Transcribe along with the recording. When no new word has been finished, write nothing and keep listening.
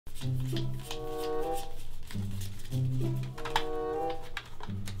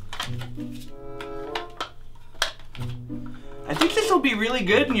I think this will be really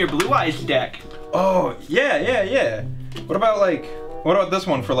good in your Blue Eyes deck. Oh, yeah. What about this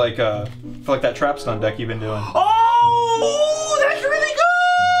one for like that trap stun deck you've been doing? Oh, that's really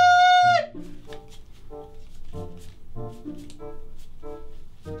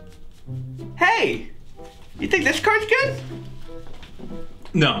good! Hey, you think this card's good?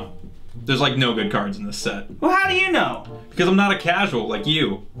 No. There's like no good cards in this set. Well, how do you know? Because I'm not a casual like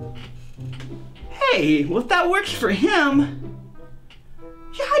you. Hey, well if that works for him,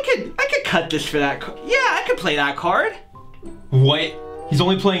 yeah, I could cut this for that card. Yeah, I could play that card. What? He's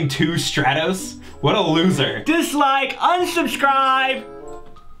only playing 2 Stratos? What a loser. Dislike, unsubscribe.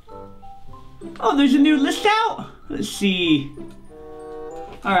 Oh, there's a new list out? Let's see.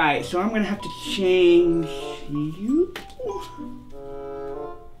 All right, so I'm gonna have to change you.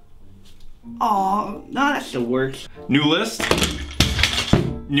 Oh, no, that still works. New list,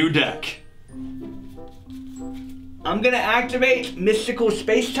 new deck. I'm gonna activate Mystical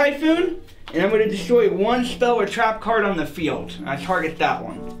Space Typhoon, and I'm gonna destroy 1 spell or trap card on the field. I target that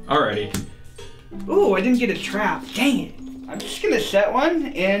one. Alrighty. Ooh, I didn't get a trap. Dang it. I'm just gonna set one,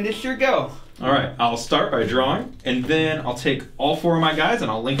 and it's your go. Alright, I'll start by drawing, and then I'll take all 4 of my guys and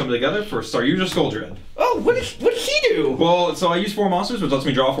I'll link them together for Staryuja Skuldred. Oh, what does he do? Well, so I use 4 monsters, which lets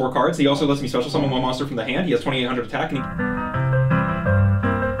me draw 4 cards. He also lets me special summon 1 monster from the hand. He has 2800 attack, and he...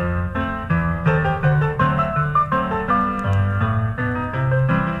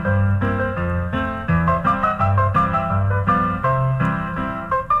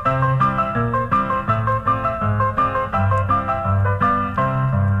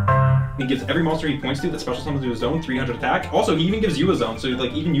 He gives every monster he points to that special summons to his zone 300 attack. Also, he even gives you a zone, so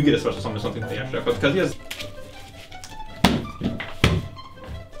like even you get a special summon or something with the extra. But because he has...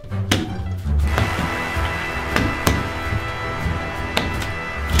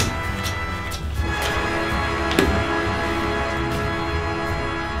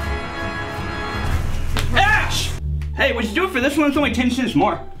 Ash! Hey, what'd you do it for this one? It's only 10 cents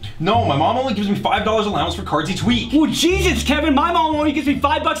more. No, my mom only gives me $5 allowance for cards each week. Well, Jesus, Kevin, my mom only gives me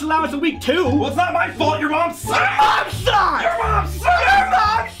 $5 allowance a week, too. Well, it's not my fault. Your mom sucks. Your mom sucks! Your mom sucks! Your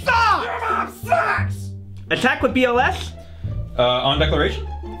mom sucks! Your mom sucks! Attack with BLS? On declaration?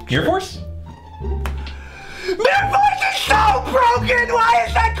 Mirror Force? Mirror Force is so broken! Why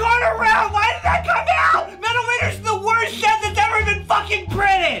is that card around? Why did that come out? Metal Raiders is the worst set that's ever been fucking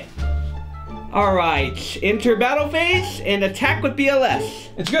printed! Alright, enter battle phase and attack with BLS.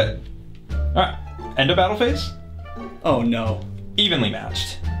 It's good. Alright, end of battle phase. Oh no. Evenly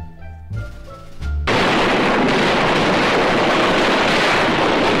matched.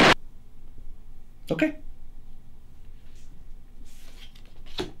 Okay.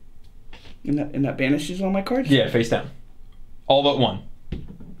 And that banishes all my cards? Yeah, face down. All but 1.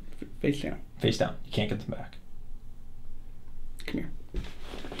 Face down. Face down. You can't get them back. Come here.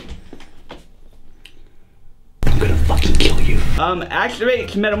 I'm gonna fucking kill you.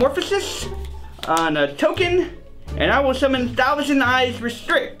 Activate Metamorphosis on a token, and I will summon Thousand Eyes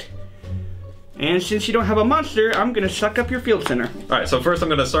Restrict. And since you don't have a monster, I'm gonna suck up your field center. Alright, so first I'm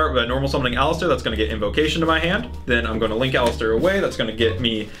gonna start with normal summoning Alistair. That's gonna get Invocation to my hand. Then I'm gonna link Alistair away. That's gonna get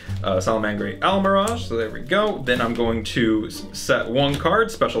me Salamangreat Almirage. So there we go. Then I'm going to set 1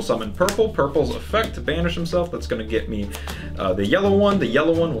 card, special summon Purple. Purple's effect to banish himself. That's gonna get me the yellow one. The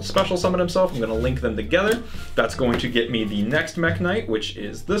yellow one will special summon himself. I'm gonna link them together. That's going to get me the next Mech Knight, which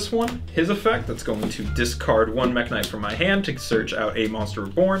is this one. His effect, that's going to discard 1 Mech Knight from my hand to search out a monster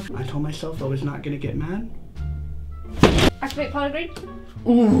reborn. I told myself I was not gonna get mad. Activate Pot of Greed.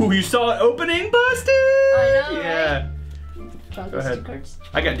 Ooh, you saw it opening, Busted! I know, yeah. Right? Go ahead. Cards.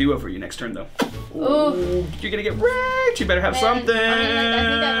 I got duo for you next turn, though. Ooh. You're gonna get wrecked. You better have something. I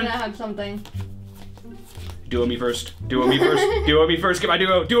think I'm gonna have something. Duo me first. Duo me first. Duo me first. Get my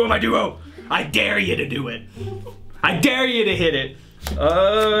duo. Duo my duo. I dare you to do it. I dare you to hit it.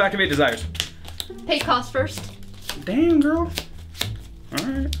 Activate desires. Pay cost first. Damn, girl. All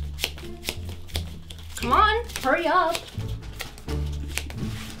right. Come on, hurry up.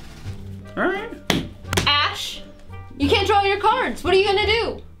 All right. Ash, you can't draw your cards. What are you gonna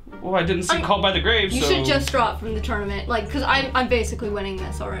do? Well, I didn't see Called by the Grave, You so... should just draw it from the tournament, like, cause I'm basically winning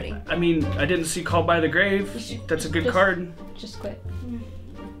this already. I mean, I didn't see Called by the Grave. That's a good card. Just quit.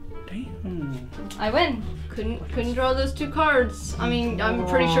 Damn. I win. Couldn't draw those 2 cards. I mean, I'm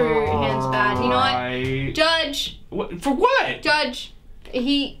pretty sure your hand's bad. You know what? Judge. What? For what? Judge.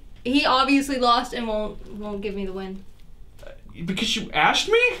 He obviously lost and won't give me the win. Because you asked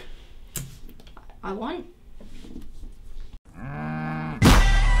me? I won.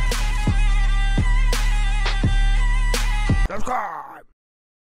 subscribe.